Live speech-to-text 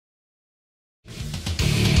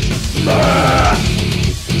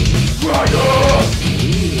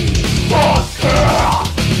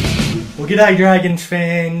G'day Dragons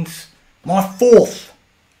fans. My fourth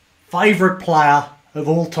favourite player of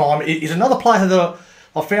all time is another player that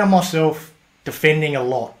I found myself defending a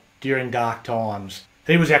lot during dark times.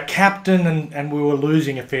 He was our captain and we were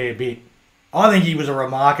losing a fair bit. I think he was a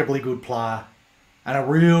remarkably good player and a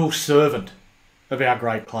real servant of our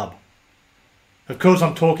great club. Of course,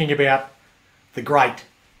 I'm talking about the great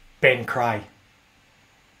Ben Creagh.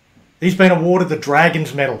 He's been awarded the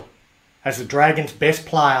Dragons Medal as the Dragons' best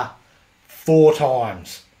player 4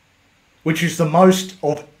 times, which is the most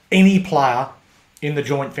of any player in the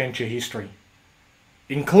joint venture history,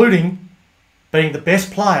 including being the best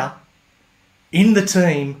player in the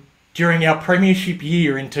team during our premiership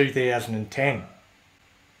year in 2010.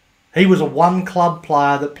 He was a one-club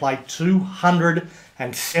player that played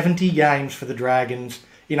 270 games for the Dragons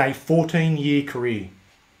in a 14-year career.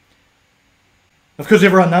 Of course,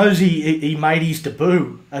 everyone knows he made his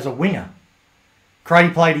debut as a winger.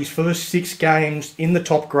 Creagh played his first 6 games in the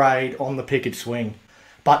top grade on the picket swing,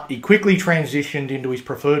 but he quickly transitioned into his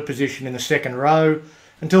preferred position in the second row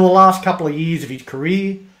until the last couple of years of his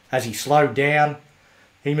career. As he slowed down,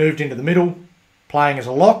 he moved into the middle, playing as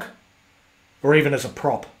a lock or even as a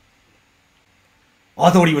prop.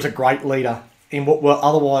 I thought he was a great leader in what were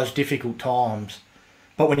otherwise difficult times,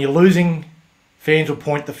 but when you're losing, fans will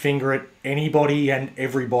point the finger at anybody and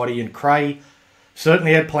everybody, and Creagh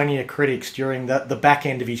certainly had plenty of critics during the back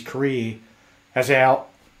end of his career as our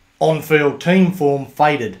on-field team form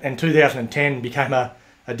faded and 2010 became a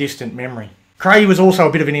distant memory. Creagh was also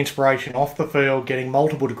a bit of an inspiration off the field, getting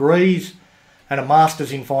multiple degrees and a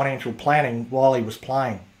master's in financial planning while he was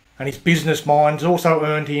playing. And his business minds also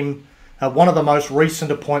earned him one of the most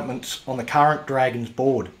recent appointments on the current Dragons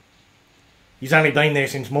board. He's only been there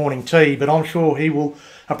since morning tea, but I'm sure he will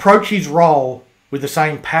approach his role with the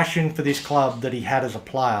same passion for this club that he had as a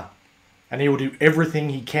player, and he will do everything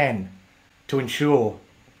he can to ensure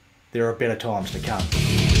there are better times to come.